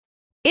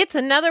It's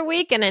another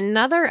week and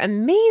another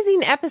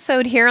amazing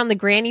episode here on the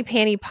Granny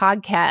Panty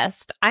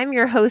Podcast. I'm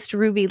your host,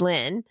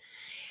 RubyLynne.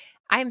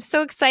 I'm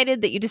so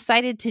excited that you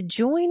decided to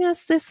join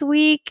us this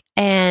week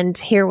and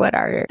hear what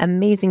our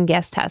amazing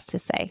guest has to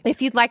say. If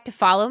you'd like to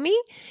follow me,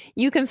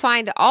 you can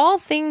find all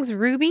things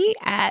Ruby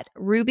at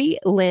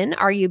RubyLynne,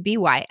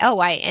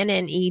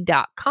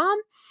 RubyLynne.com.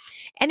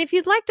 And if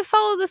you'd like to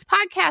follow this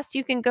podcast,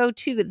 you can go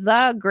to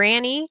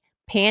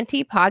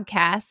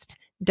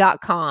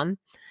thegrannypantypodcast.com,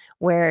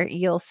 where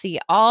you'll see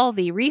all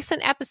the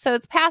recent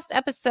episodes, past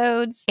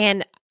episodes,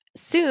 and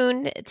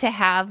soon to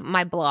have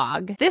my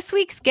blog. This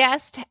week's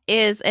guest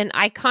is an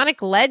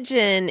iconic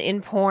legend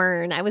in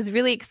porn. I was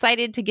really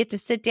excited to get to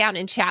sit down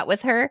and chat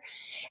with her,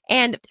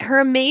 and her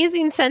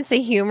amazing sense of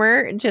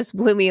humor just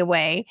blew me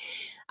away.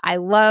 I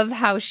love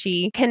how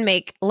she can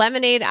make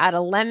lemonade out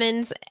of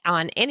lemons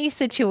on any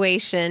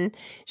situation.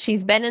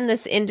 She's been in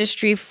this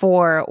industry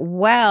for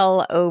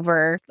well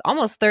over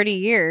almost 30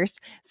 years.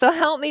 So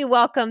help me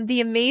welcome the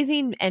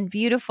amazing and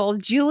beautiful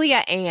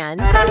JuliaAnn.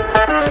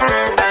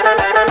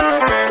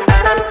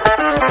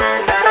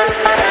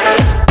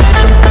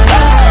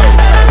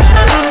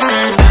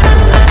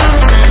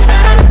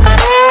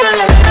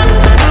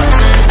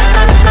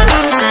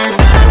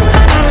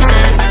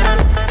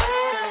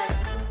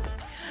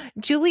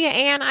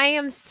 JuliaAnn, I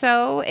am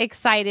so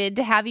excited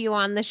to have you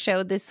on the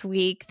show this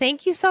week.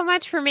 Thank you so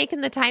much for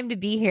making the time to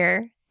be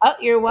here. Oh,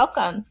 you're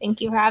welcome.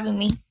 Thank you for having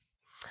me.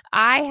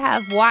 I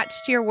have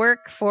watched your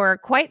work for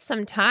quite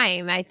some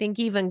time. I think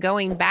even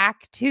going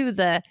back to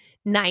the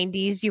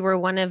 90s, you were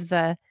one of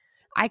the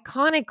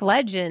iconic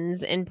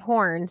legends in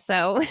porn.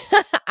 So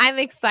I'm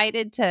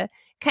excited to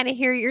kind of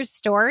hear your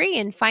story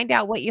and find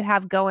out what you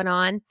have going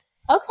on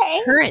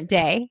current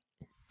day.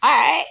 All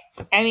right.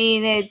 I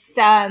mean, it's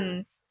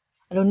I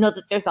don't know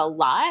that there's a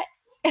lot,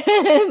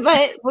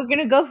 but we're going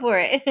to go for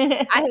it.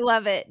 I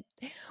love it.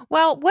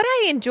 Well, what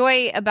I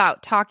enjoy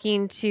about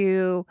talking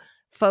to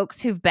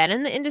folks who've been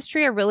in the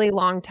industry a really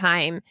long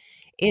time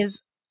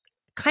is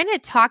kind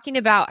of talking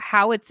about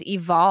how it's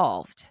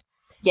evolved.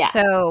 Yeah.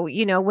 So,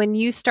 when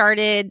you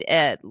started,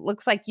 it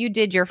looks like you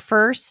did your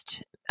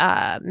first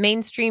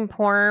mainstream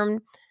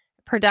porn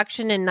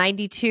production in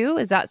 92.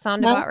 Does that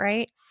sound about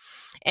right?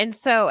 And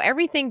so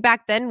everything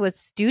back then was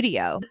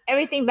studio.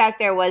 Everything back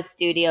there was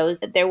studios.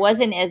 There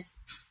wasn't I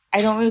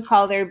don't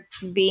recall there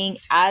being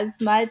as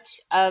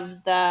much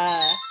of the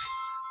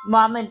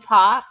mom and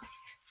pops.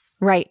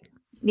 Right.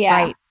 Yeah.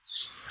 Right.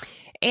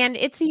 And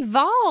it's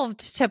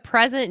evolved to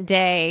present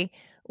day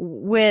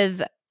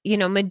with,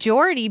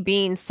 majority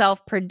being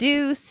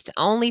self-produced,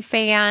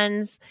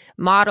 OnlyFans,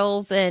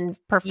 models and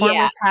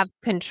performers have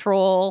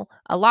control,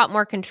 a lot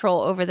more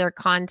control over their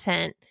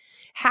content.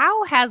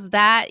 How has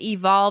that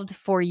evolved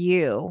for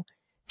you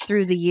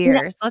through the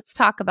years? Let's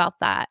talk about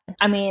that.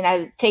 I mean,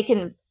 I've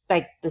taken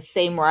like the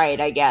same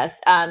ride, I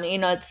guess.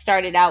 It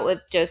started out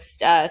with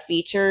just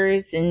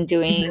features and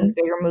doing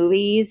bigger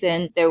movies,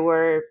 and there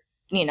were,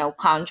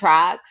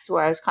 contracts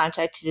where I was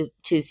contracted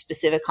to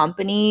specific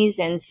companies.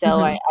 And so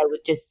I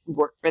would just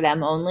work for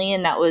them only.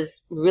 And that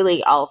was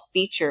really all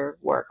feature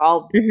work,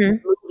 all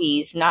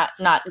movies, not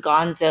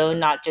gonzo,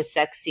 not just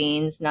sex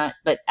scenes,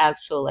 but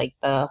actual, like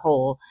the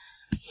whole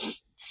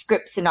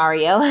script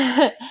scenario.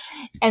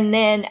 And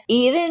then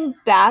even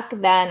back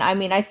then, I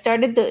mean, I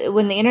started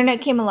when the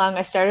internet came along,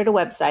 I started a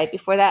website.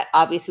 Before that,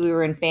 obviously we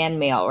were in fan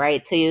mail,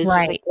 right? So it was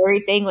just like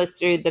everything was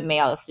through the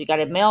mail. So you got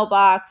a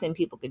mailbox and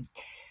people could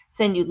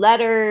send you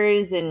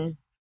letters, and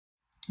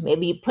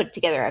maybe you put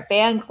together a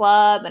fan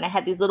club. And I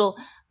had these little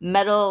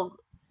metal,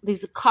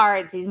 these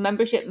cards, these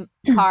membership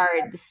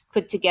cards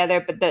put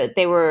together, but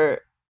they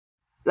were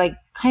like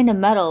kind of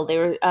metal. They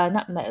were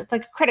not metal,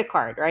 like a credit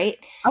card, right?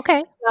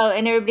 Okay. So,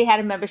 and everybody had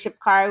a membership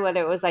card,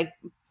 whether it was like,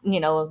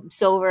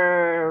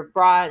 silver,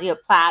 bronze,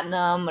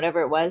 platinum,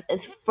 whatever it was.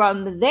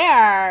 From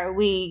there,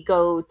 we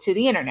go to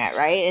the internet,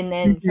 right? And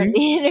then from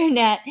the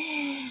internet,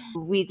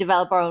 we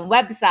develop our own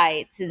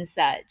websites and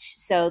such.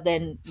 So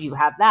then you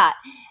have that.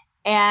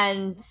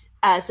 And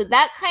so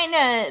that kind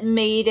of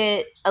made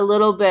it a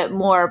little bit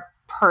more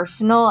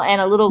personal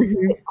and a little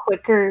bit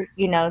quicker,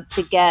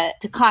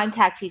 to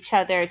contact each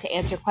other, to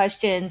answer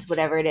questions,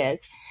 whatever it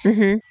is.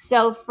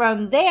 So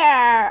from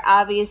there,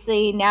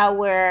 obviously now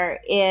we're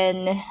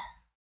in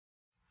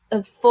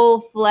a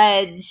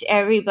full-fledged,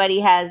 everybody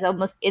has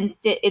almost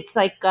instant, it's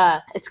like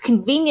it's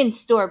convenience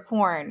store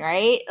porn,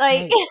 right?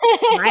 Like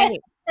right.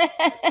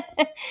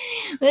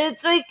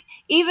 It's like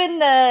even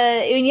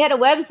when you had a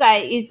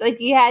website, it's like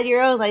you had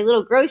your own like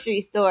little grocery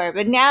store,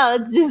 but now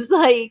it's just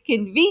like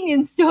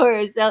convenience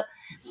stores. So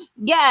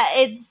yeah,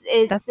 it's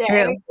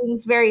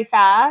everything's very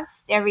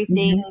fast.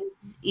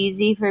 Everything's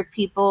easy for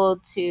people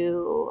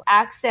to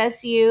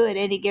access you at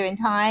any given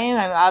time.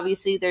 I mean,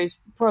 obviously there's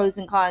pros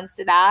and cons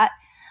to that.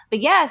 But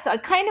yeah, so I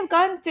kind of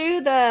gone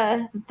through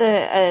a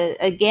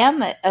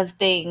gamut of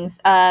things.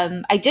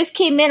 I just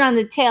came in on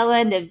the tail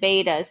end of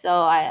beta, so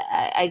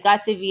I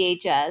got to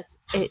VHS.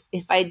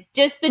 If I'd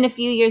just been a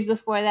few years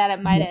before that, I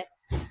might have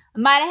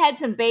had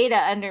some beta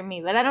under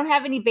me, but I don't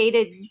have any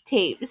beta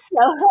tapes. So.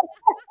 I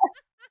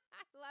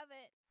love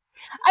it.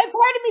 part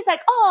of me's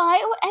like,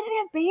 oh, I didn't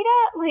have beta.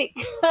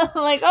 Like,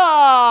 I'm like, oh,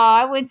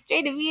 I went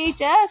straight to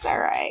VHS. All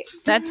right.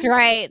 That's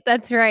right.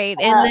 That's right.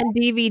 And then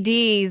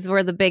DVDs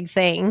were the big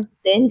thing.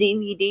 Then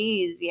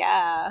DVDs,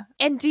 yeah.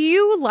 And do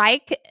you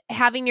like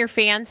having your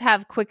fans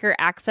have quicker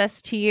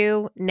access to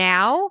you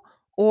now?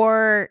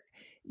 Or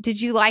did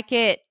you like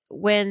it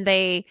when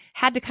they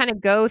had to kind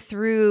of go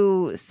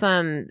through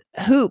some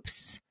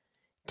hoops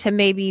to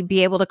maybe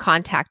be able to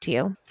contact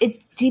you?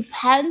 It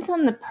depends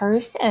on the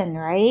person,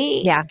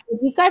 right? Yeah.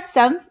 You got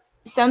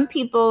some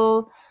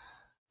people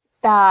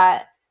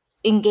that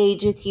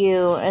engage with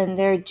you and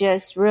they're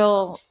just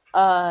real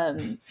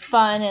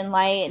fun and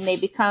light, and they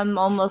become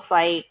almost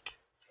like,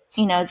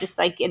 just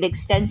like an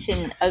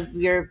extension of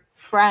your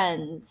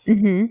friends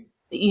Mm-hmm.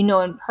 that you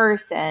know in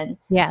person.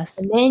 Yes.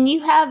 And then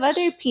you have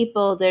other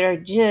people that are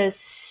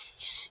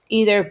just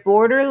either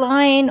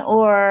borderline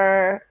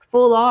or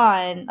full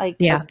on like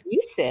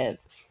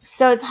abusive.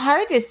 So it's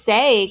hard to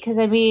say, because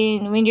I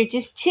mean, when you're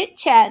just chit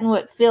chatting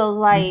what feels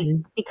like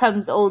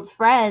becomes old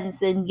friends,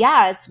 then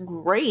yeah, it's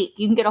great.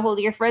 You can get a hold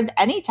of your friends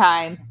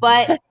anytime.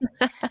 But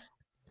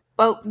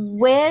but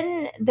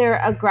when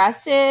they're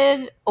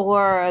aggressive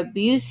or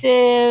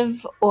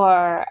abusive,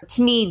 or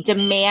to me,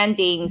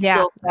 demanding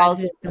still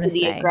falls into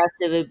the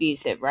aggressive,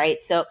 abusive,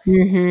 right? So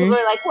people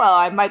are like, well,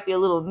 I might be a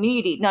little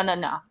needy. No.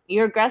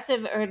 You're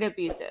aggressive or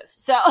abusive.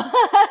 So,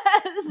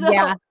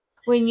 Yeah.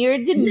 When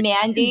you're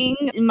demanding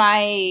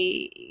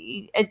my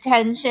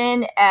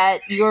attention at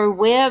your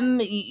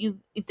whim,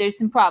 there's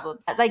some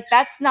problems. Like,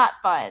 that's not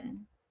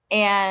fun.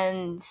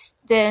 And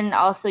then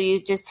also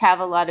you just have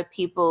a lot of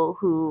people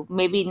who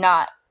maybe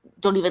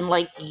don't even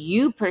like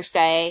you per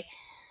se,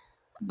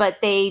 but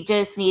they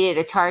just needed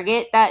a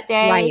target that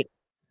day.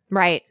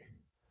 Right.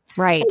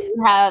 So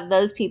you have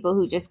those people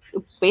who just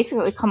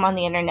basically come on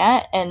the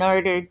internet in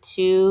order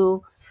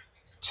to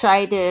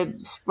try to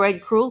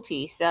spread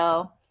cruelty.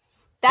 So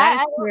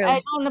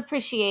I don't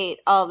appreciate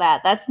all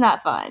that. That's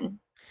not fun.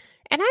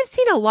 And I've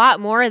seen a lot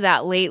more of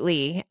that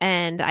lately.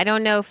 And I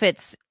don't know if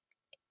it's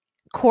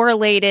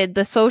correlated.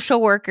 The social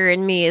worker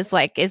in me is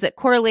like, is it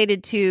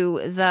correlated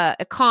to the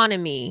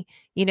economy?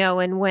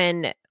 And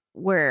when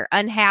we're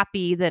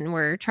unhappy, then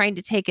we're trying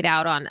to take it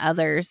out on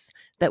others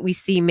that we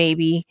see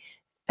maybe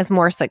as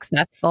more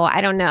successful.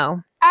 I don't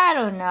know.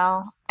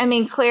 I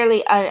mean,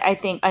 clearly, I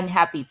think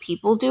unhappy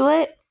people do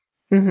it.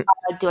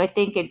 Do I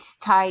think it's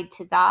tied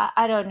to that?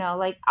 I don't know.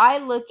 Like, I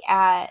look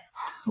at,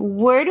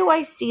 where do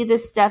I see the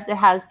stuff that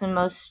has the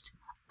most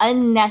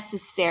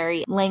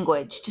unnecessary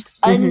language, just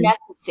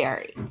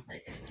unnecessary.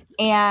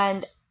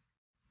 And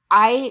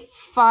I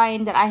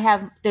find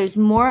that there's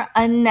more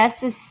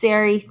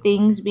unnecessary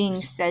things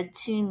being said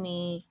to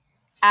me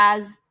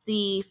as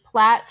the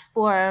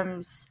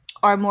platforms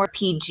are more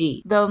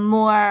PG. The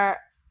more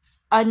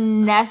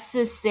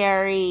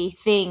unnecessary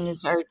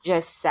things are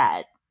just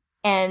said.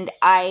 And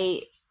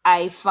I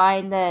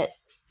find that,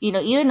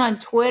 even on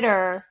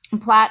Twitter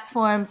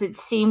platforms, it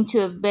seemed to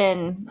have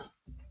been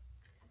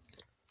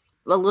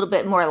a little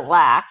bit more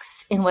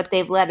lax in what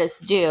they've let us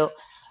do.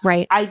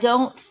 Right. I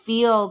don't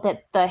feel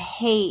that the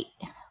hate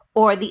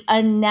or the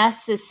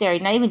unnecessary,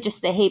 not even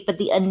just the hate, but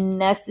the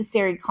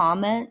unnecessary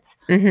comments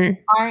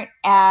aren't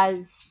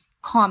as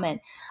common.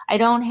 I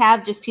don't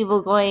have just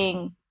people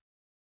going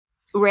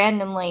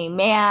randomly,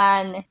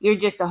 man, you're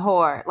just a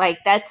whore. Like,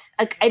 that's,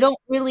 that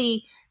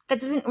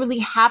doesn't really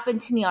happen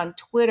to me on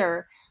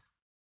Twitter.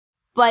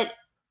 But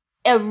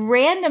a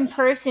random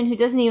person who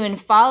doesn't even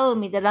follow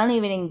me, that I don't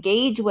even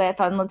engage with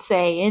on, let's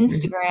say,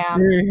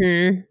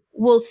 Instagram,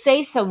 will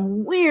say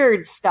some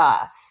weird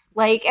stuff.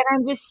 Like,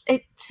 and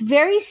it's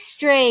very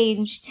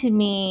strange to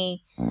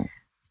me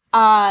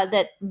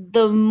that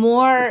the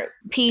more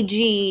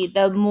PG,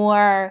 the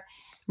more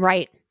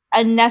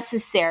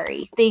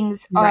unnecessary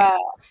things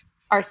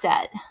are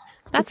said.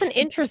 That's an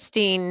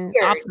interesting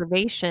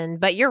observation,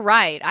 but you're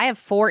right. I have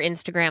 4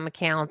 Instagram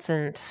accounts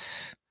and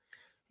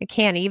I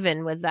can't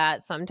even with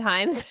that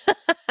sometimes.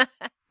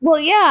 Well,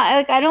 yeah,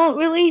 like, I don't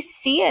really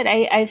see it.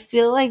 I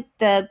feel like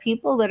the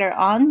people that are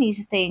on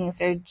these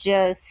things are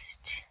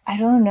just, I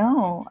don't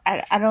know.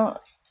 I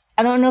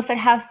don't know if it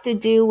has to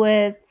do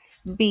with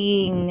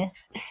being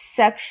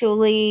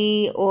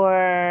sexually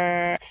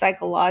or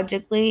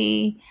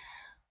psychologically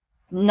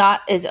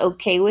not as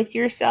okay with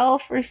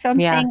yourself or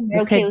something. Yeah,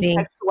 They're okay with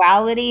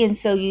sexuality, and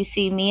so you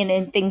see me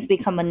and things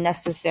become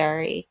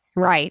unnecessary.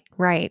 Right.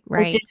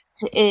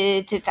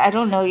 It's I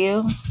don't know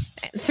you.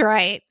 That's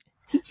right.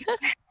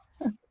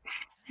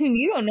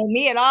 You don't know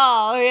me at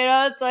all.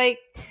 It's like,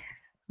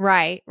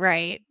 right.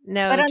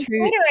 No, but on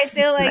Twitter, I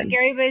feel like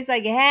everybody's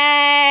like,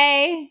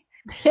 hey,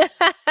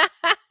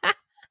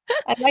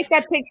 I like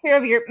that picture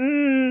of your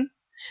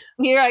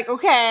You're like,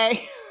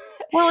 okay.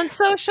 Well, and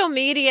social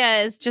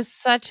media is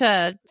just such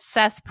a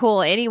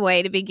cesspool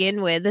anyway to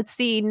begin with. It's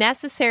the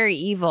necessary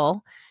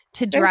evil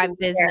to drive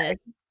business.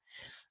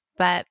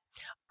 But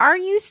are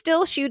you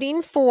still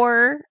shooting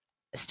for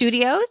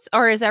studios,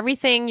 or is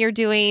everything you're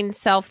doing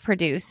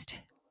self-produced?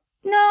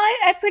 No,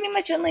 I pretty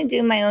much only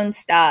do my own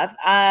stuff.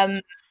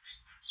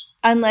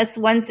 Unless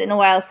once in a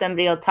while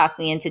somebody will talk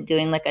me into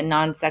doing like a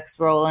non-sex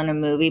role in a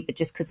movie, but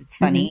just because it's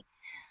funny.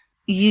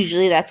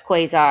 Usually that's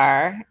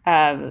Quasar,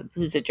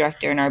 who's a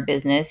director in our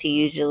business.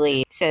 He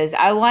usually says,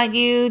 I want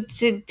you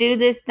to do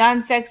this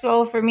non-sex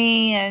role for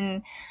me,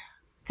 and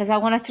because I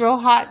want to throw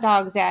hot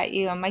dogs at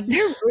you. I'm like,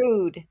 you're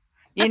rude.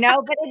 But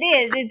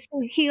it is.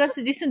 He wants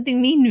to do something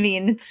mean to me,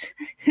 and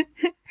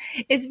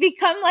it's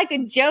become like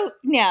a joke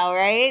now,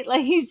 right?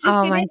 Like he's just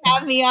Oh gonna my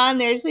have God. me on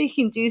there so he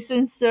can do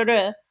some sort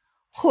of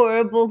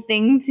horrible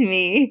thing to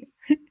me.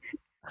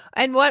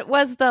 And what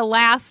was the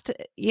last,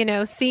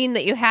 scene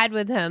that you had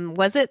with him?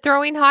 Was it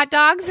throwing hot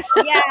dogs?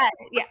 Yeah,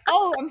 yeah.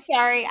 Oh, I'm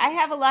sorry. I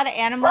have a lot of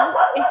animals.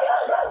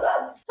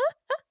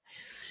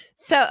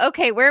 So,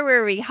 okay, where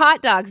were we?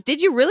 Hot dogs.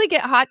 Did you really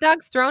get hot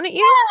dogs thrown at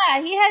you?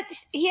 Yeah,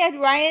 he had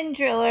Ryan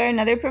Driller,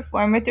 another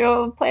performer,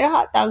 throw a plate of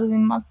hot dogs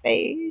in my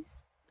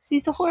face.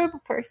 He's a horrible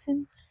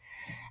person.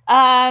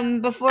 I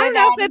Before don't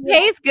know that, if it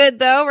pays good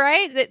though,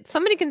 right? That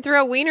somebody can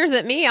throw wieners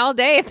at me all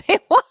day if they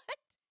want.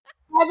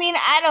 I mean,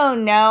 I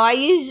don't know. I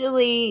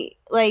usually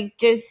like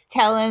just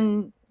tell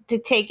him to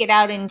take it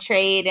out in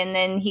trade, and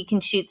then he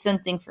can shoot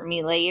something for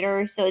me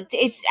later. So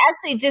it's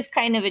actually just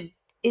kind of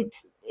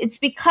it's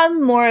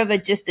become more of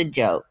just a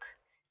joke.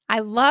 I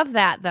love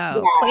that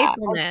though. Yeah,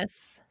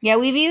 Playfulness. yeah.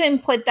 We've even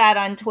put that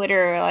on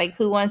Twitter. Like,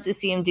 who wants to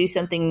see him do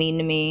something mean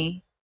to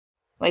me?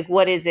 Like,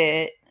 what is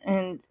it?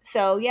 And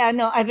so, yeah,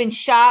 no, I've been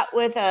shot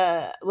with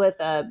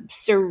a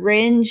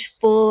syringe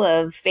full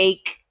of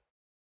fake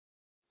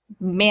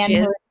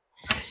manhood.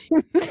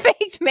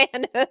 Faked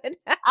manhood.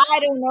 I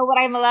don't know what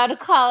I'm allowed to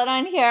call it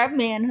on here,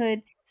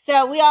 manhood.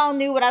 So we all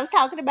knew what I was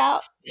talking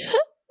about.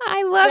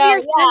 I love So your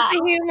sense yeah,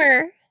 of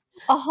humor.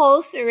 a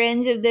whole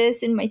syringe of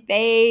this in my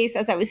face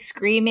as I was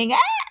screaming. Ah!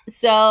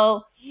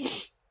 So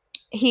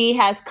he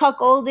has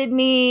cuckolded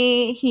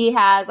me. He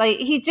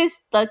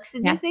just looks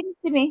to do Yeah. things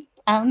to me.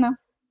 I don't know.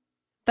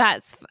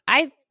 That's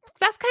kind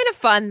of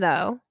fun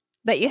though,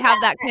 that you have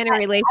that kind of I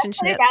put it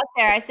relationship. out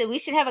there. I said we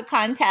should have a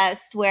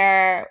contest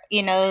where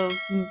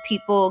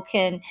people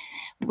can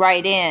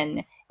write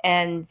in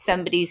and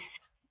somebody's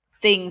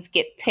things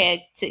get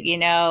picked.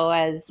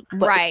 As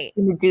what Right.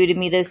 you're going to do to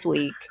me this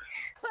week.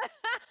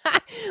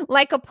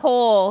 Like a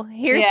poll.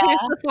 Here's Yeah,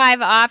 the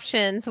 5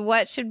 options.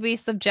 What should we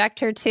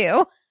subject her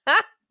to?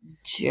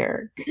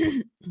 jerk.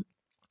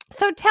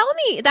 So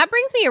that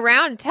brings me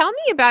around. Tell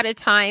me about a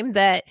time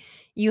that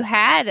you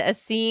had a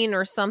scene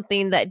or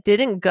something that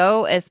didn't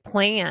go as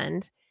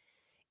planned,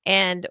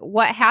 and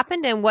what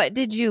happened and what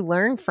did you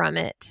learn from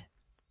it?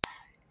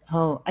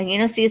 Oh,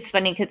 and see, it's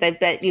funny because I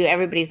bet you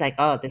everybody's like,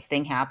 "Oh, this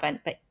thing happened,"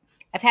 but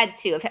I've had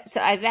two.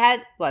 I've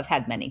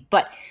had many,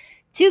 but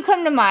two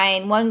come to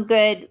mind. One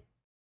good,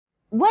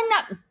 one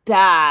not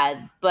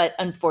bad, but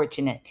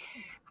unfortunate.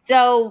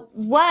 So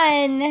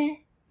one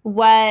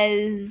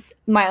was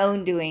my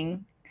own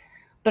doing,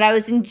 but I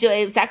was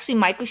enjoying. It was actually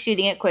Mike was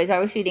shooting it, Quasar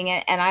was shooting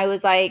it, and I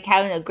was like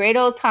having a great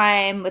old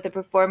time with a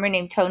performer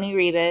named Tony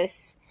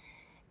Rebus,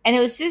 and it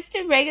was just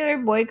a regular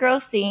boy girl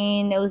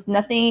scene. It was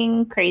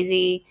nothing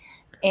crazy.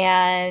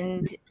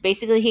 And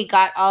basically he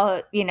got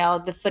all,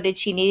 the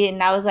footage he needed.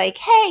 And I was like,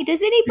 hey,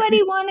 does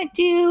anybody want to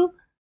do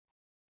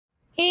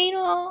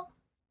anal?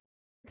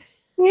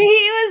 He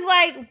was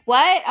like,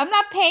 what? I'm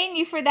not paying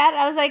you for that.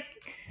 I was like,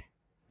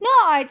 no,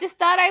 I just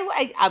thought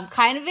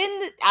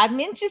I'm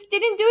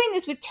interested in doing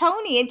this with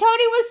Tony. And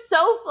Tony was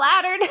so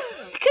flattered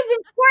because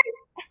of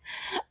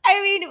course,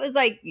 it was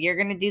like, you're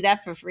going to do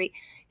that for free.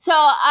 So,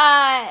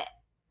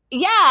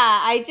 yeah,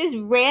 I just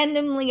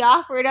randomly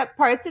offered up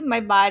parts of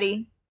my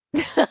body.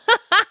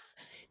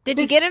 Did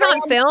you get it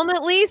on film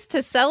at least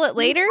to sell it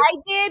later? I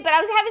did, but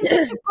I was having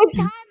such a good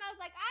time. I was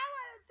like, I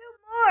want to do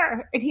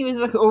more. And he was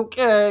like,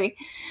 okay.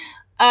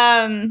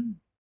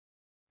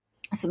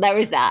 So there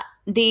was that.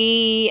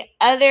 The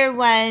other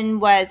one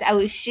was I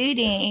was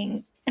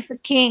shooting for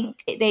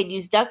Kink. They'd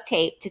use duct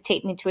tape to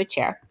tape me to a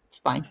chair. It's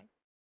fine.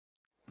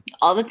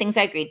 All the things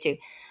I agreed to.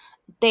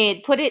 They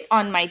had put it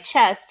on my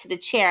chest to the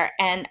chair,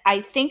 and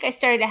I think I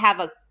started to have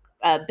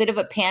a bit of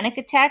a panic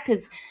attack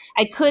because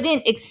I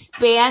couldn't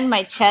expand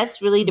my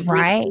chest really to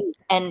breathe. Right.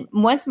 And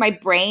once my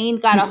brain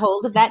got a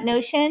hold of that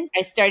notion,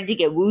 I started to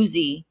get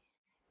woozy.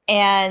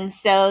 And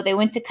so they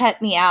went to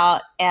cut me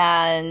out,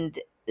 and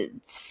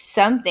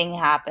something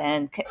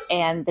happened,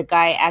 and the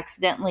guy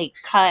accidentally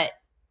cut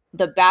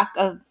the back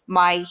of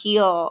my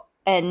heel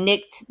and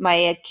nicked my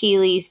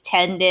Achilles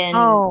tendon.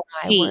 Oh,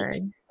 my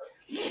word.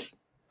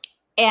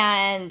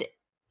 And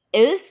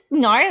it was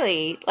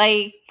gnarly.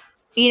 Like,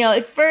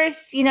 at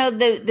first,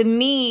 the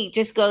me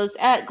just goes,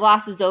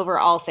 glosses over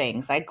all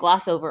things. I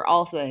gloss over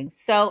all things.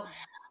 So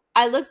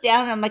I looked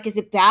down and I'm like, is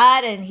it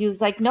bad? And he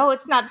was like, no,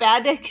 it's not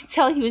bad. I could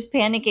tell he was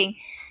panicking.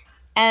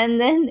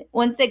 And then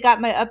once they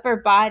got my upper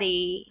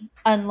body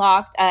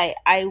unlocked,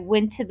 I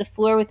went to the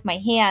floor with my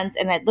hands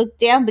and I looked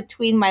down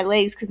between my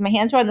legs because my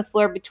hands were on the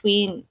floor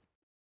between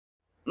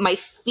my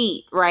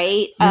feet,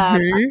 right?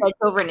 Like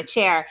over in a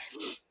chair.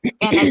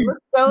 And I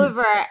looked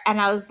over and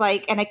I was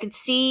like, and I could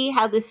see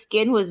how the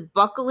skin was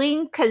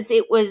buckling because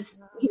it was,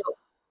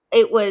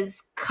 it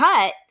was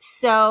cut,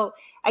 so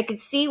I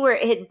could see where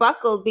it had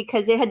buckled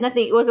because it had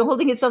nothing. It wasn't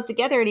holding itself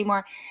together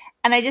anymore.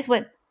 And I just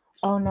went,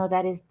 "Oh no,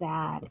 that is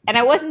bad." And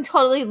I wasn't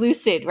totally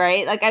lucid,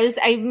 right? Like I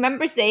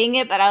remember saying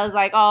it, but I was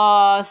like,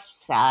 "Oh,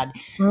 sad."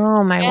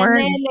 Oh my And word.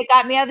 then they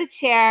got me out of the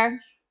chair,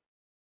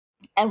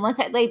 and once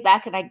I laid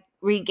back and I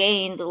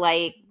regained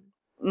like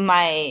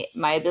my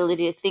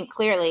ability to think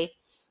clearly,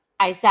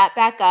 I sat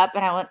back up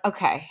and I went,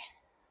 "Okay,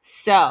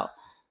 so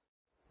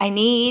I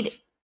need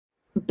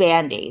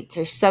Band-Aids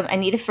or I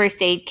need a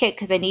first aid kit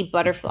because I need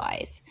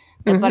butterflies,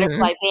 the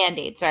butterfly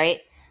Band-Aids,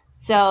 right?"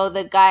 So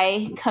the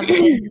guy comes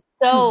in, he's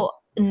so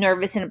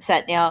nervous and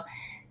upset now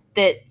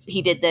that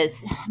he did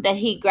this, that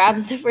he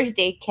grabs the first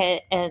aid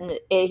kit and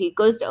he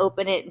goes to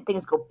open it and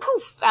things go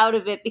poof out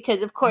of it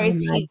because of Oh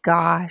course my he's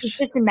gosh.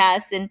 just a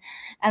mess. And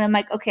I'm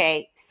like,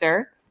 "Okay,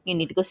 sir, you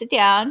need to go sit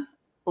down.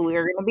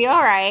 We're going to be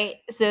all right.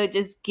 So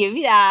just give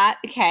me that.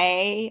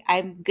 Okay.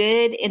 I'm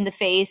good in the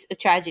face of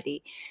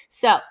tragedy."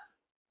 So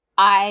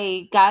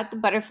I got the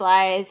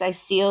butterflies, I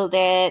sealed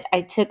it,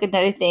 I took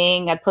another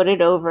thing, I put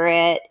it over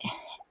it,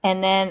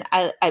 and then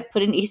I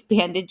put an East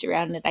bandage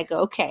around it. I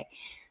go, "Okay,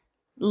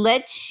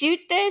 let's shoot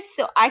this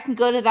so I can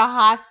go to the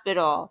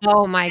hospital."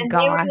 Oh my And they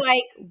gosh. were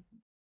like,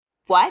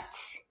 "What?"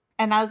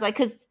 And I was like,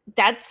 "Because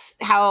that's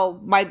how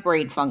my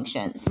brain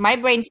functions. My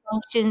brain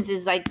functions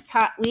is like,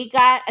 we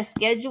got a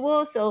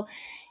schedule, so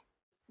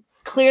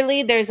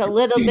clearly there's a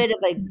little bit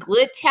of a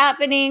glitch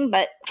happening,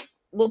 but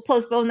we'll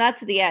postpone that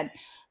to the end."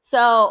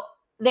 So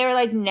they were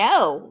like,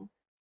 "No,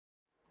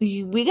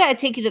 we got to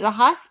take you to the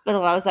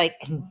hospital." I was like,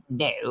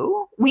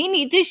 "No, we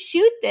need to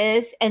shoot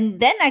this and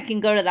then I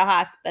can go to the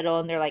hospital."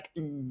 And they're like,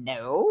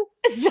 "No."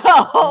 So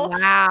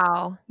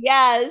Wow.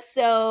 yeah,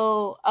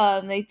 so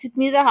they took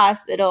me to the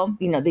hospital.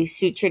 They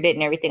sutured it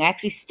and everything. I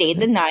actually stayed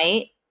the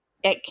night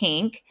at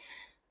Kink.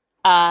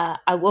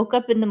 I woke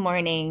up in the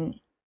morning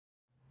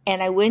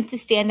and I went to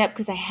stand up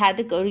because I had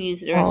to go to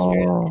use the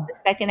restroom. Oh. The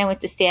second I went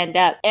to stand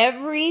up,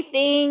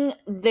 everything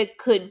that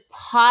could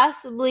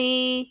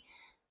possibly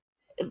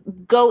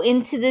go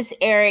into this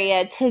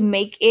area to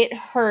make it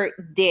hurt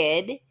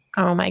did.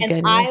 Oh my And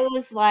goodness. I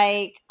was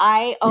like,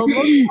 I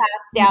almost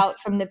passed out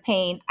from the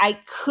pain. I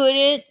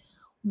couldn't.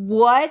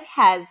 What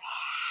has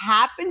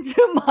happened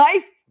to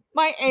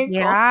my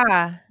ankle?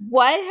 Yeah.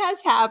 What has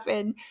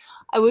happened?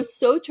 I was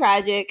so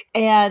tragic,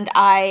 and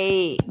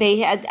I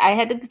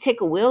had to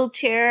take a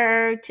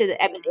wheelchair to the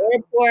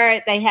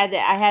airport. I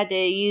had to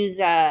use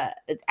a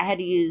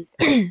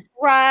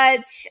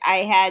crutch. I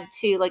had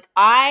to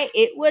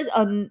it was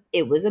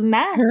a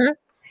mess.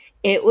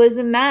 It was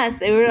a mess.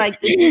 They were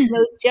like, "This is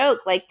no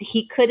joke. Like,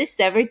 he could have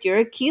severed your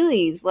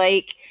Achilles.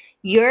 Like,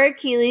 your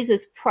Achilles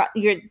was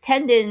your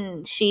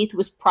tendon sheath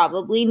was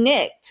probably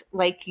nicked.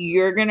 Like,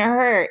 you're gonna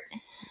hurt."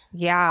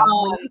 Yeah.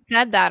 When you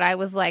said that, I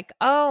was like,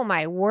 oh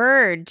my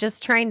word,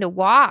 just trying to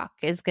walk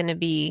is going to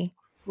be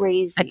a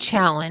Crazy.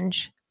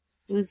 challenge.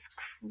 It was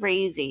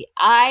crazy.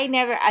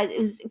 It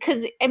was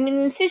because the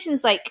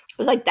incision's like, it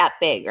was like that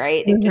big,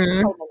 right? It just,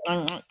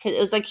 cause it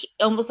was like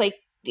almost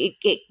like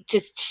it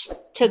just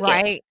took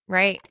it.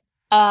 Right.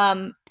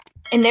 And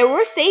there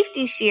were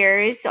safety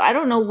shears, so I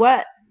don't know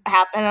what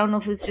happened. I don't know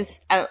if it was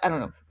just, I don't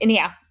know.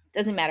 Anyhow,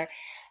 doesn't matter.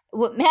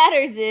 What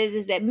matters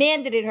is that,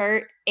 man, did it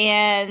hurt.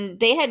 And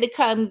they had to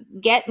come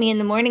get me in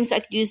the morning so I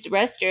could use the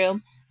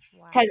restroom.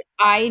 Because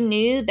I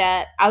knew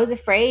that I was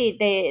afraid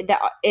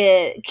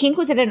Kink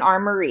was at an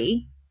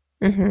armory,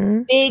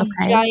 big,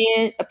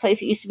 giant, a place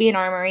that used to be an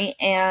armory,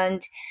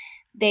 and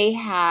they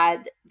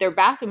had their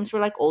bathrooms were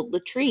like old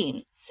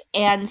latrines,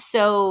 and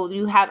so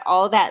you had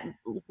all that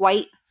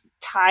white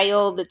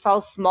tile that's all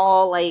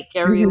small, like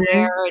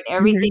everywhere, and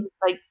everything's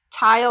like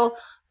tile,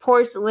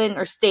 porcelain,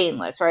 or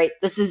stainless. Right?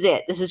 This is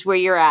it. This is where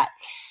you're at.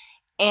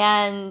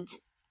 And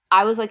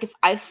I was like, if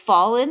I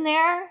fall in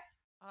there,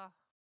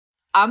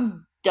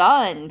 I'm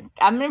done.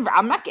 I'm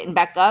not getting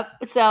back up.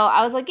 So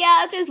I was like, yeah,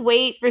 I'll just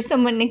wait for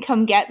someone to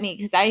come get me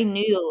because I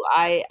knew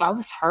I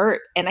was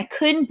hurt and I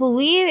couldn't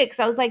believe it because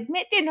I was like,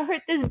 man, it didn't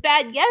hurt this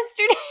bad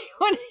yesterday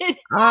when it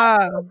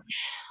happened.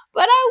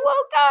 But I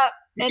woke up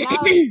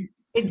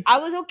and I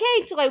was okay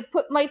until I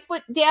put my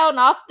foot down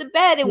off the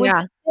bed and went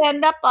to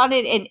stand up on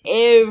it, and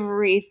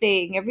every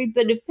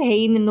bit of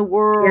pain in the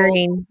world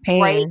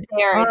right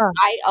there. And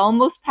I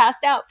almost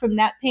passed out from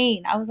that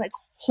pain. I was like,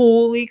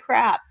 holy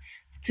crap.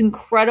 It's an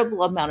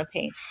incredible amount of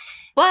pain.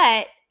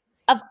 But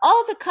of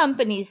all the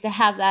companies to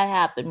have that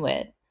happen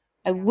with,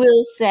 I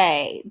will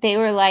say they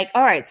were like,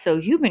 all right, so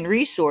human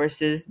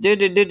resources.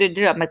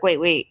 I'm like,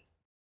 wait.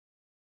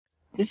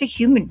 There's a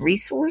human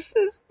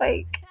resources?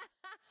 Like,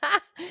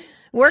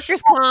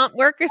 workers comp.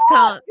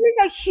 There's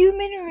a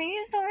human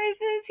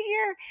resources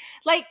here.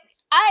 Like,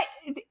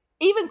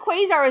 even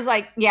Quasar was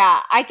like,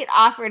 yeah, I could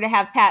offer to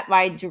have Pat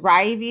Mine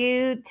drive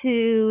you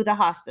to the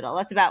hospital.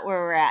 That's about where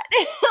we're at.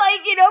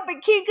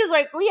 But Kink is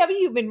like, we have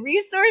human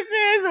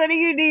resources. What do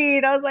you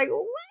need? I was like,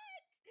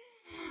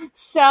 what?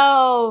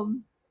 So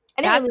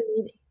I didn't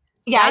really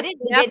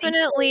need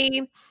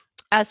definitely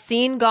a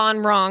scene gone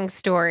wrong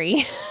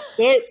story.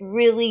 It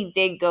really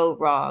did go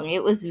wrong.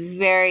 It was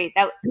early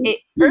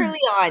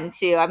on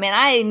too. I mean,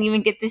 I didn't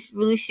even get to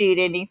really shoot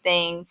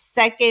anything.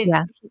 Second,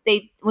 Yeah.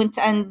 they went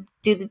to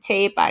undo the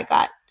tape. I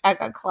got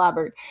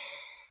clobbered.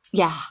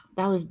 Yeah,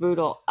 that was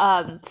brutal.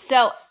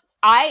 So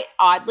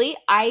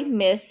I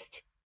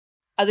missed,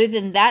 other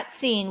than that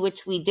scene,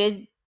 which we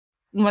did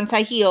once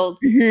I healed,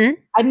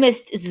 I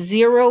missed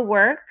zero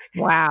work.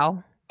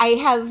 Wow. I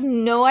have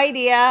no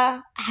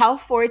idea how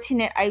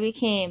fortunate I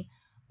became,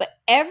 but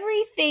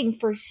everything,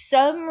 for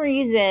some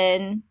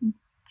reason,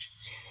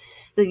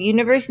 the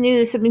universe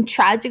knew something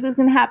tragic was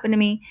going to happen to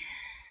me.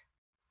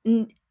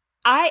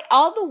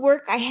 All the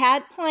work I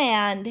had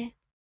planned,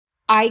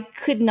 I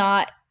could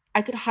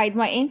hide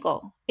my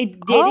ankle. It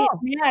didn't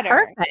matter.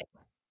 Perfect.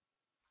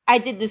 I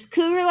did this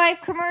Cougar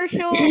Life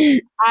commercial.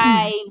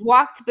 I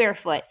walked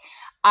barefoot.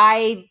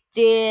 I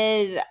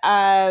did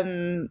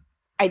a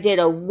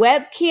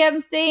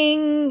webcam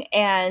thing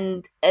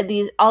and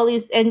all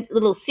these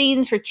little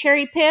scenes for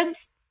cherry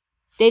pimps.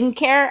 Didn't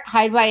care.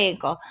 Hide my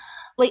ankle.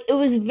 Like, it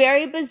was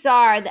very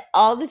bizarre that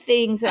all the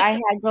things that I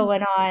had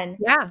going on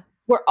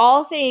were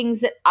all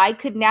things that I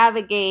could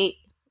navigate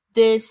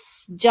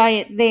this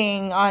giant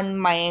thing on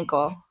my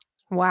ankle.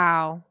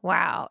 Wow.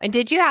 And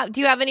do you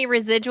have any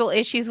residual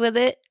issues with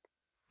it?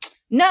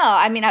 No,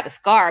 I mean, I have a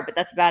scar, but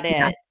that's about it.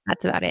 Yeah,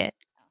 that's about it.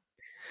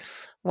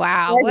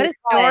 Wow, what a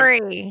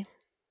story.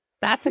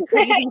 That's a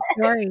crazy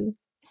story.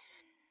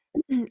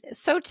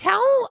 So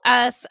tell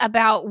us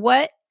about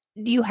what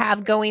you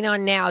have going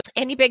on now.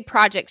 Any big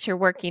projects you're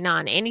working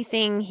on?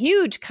 Anything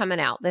huge coming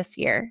out this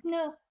year?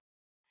 No.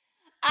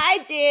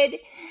 I did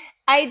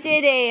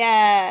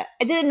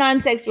a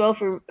non-sex role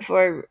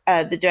for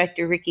the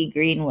director Ricky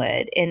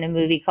Greenwood in a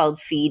movie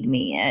called Feed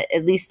Me.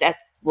 At least that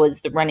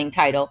was the running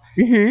title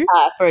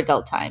for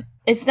adult time.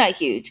 It's not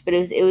huge, but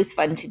it was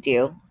fun to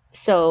do.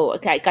 So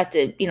I got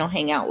to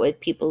hang out with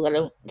people that I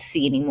don't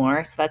see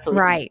anymore. So that's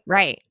always nice.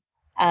 Right.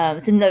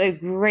 It's another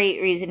great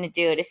reason to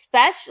do it,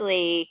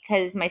 especially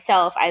because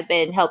myself, I've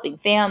been helping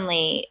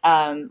family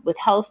with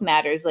health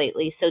matters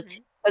lately. So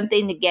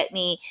something to get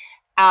me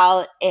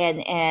out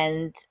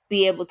and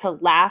be able to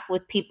laugh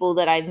with people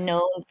that I've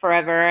known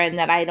forever and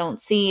that I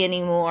don't see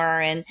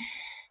anymore, and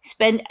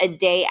spend a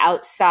day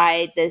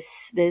outside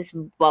this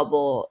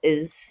bubble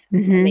is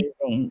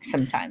amazing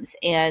sometimes.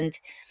 And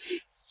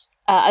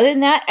other than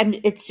that,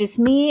 it's just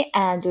me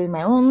and doing my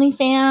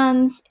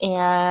OnlyFans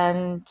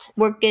and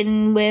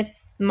working with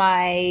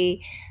my,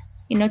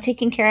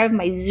 taking care of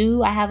my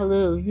zoo. I have a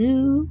little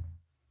zoo.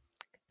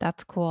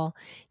 That's cool.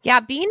 Yeah,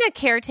 being a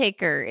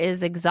caretaker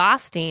is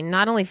exhausting,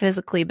 not only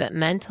physically, but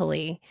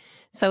mentally.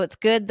 So it's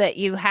good that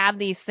you have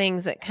these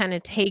things that kind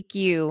of take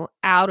you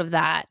out of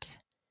that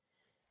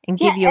and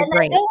give you a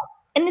break.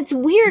 And it's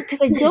weird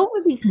because I don't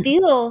really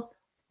feel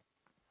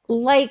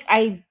like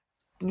I'm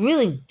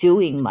really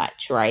doing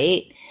much,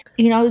 right?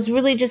 I was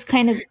really just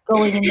kind of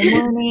going in the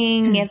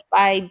morning. If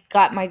I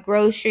got my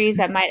groceries,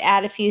 I might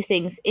add a few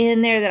things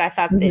in there that I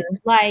thought they'd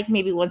like.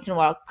 Maybe once in a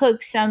while,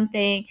 cook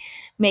something,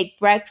 make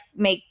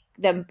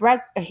him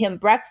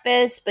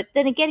breakfast. But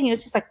then again,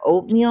 it's just like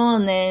oatmeal,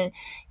 and then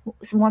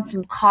want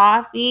some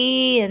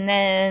coffee, and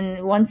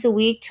then once a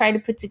week try to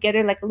put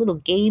together like a little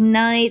game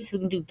night so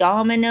we can do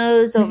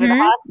dominoes over the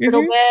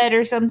hospital bed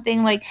or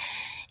something. Like,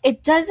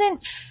 it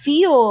doesn't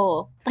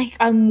feel like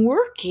I'm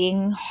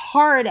working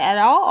hard at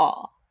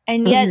all.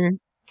 And yet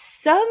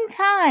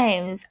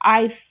sometimes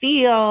I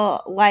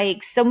feel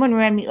like someone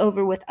ran me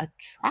over with a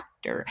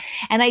tractor,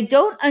 and I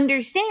don't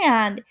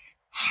understand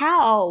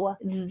how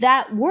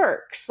that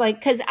works. Like,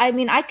 because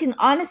I can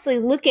honestly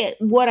look at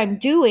what I'm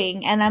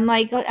doing and I'm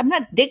like, I'm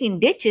not digging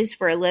ditches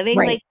for a living.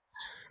 Right.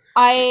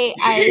 Like,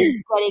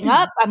 I'm getting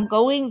up, I'm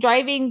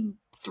driving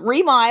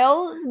 3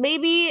 miles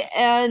maybe,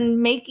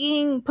 and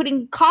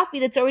putting coffee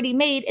that's already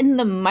made in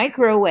the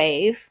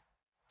microwave,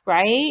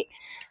 right?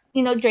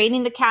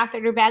 Draining the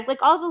catheter bag,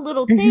 like all the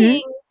little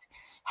things,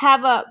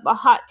 have a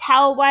hot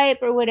towel wipe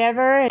or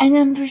whatever. And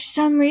then for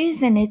some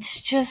reason,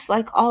 it's just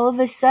like all of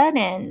a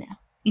sudden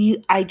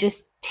I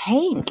just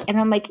tank, and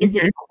I'm like, is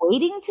it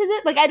equating to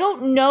that? Like, I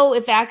don't know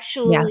if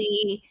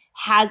actually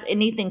has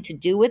anything to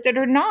do with it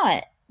or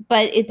not.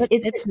 But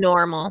it's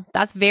normal.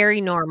 That's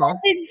very normal.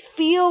 It doesn't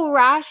feel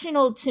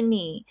rational to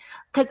me,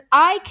 because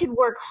I could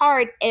work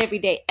hard every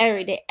day.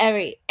 And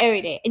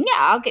yeah,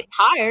 I'll get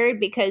tired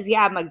because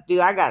I'm like, dude,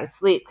 I gotta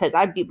sleep because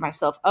I beat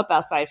myself up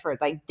outside for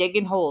like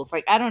digging holes.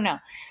 Like, I don't know,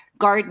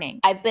 gardening.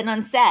 I've been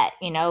on set,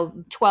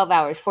 12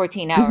 hours,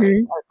 14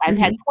 hours. I've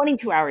had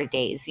 22-hour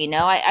days.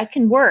 I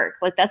can work.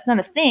 Like, that's not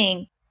a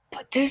thing.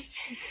 But there's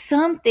just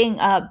something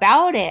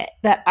about it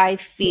that I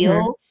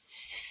feel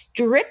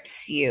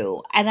strips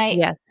you, and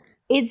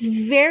it's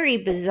very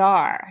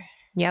bizarre.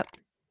 Yep.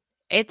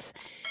 It's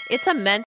a mental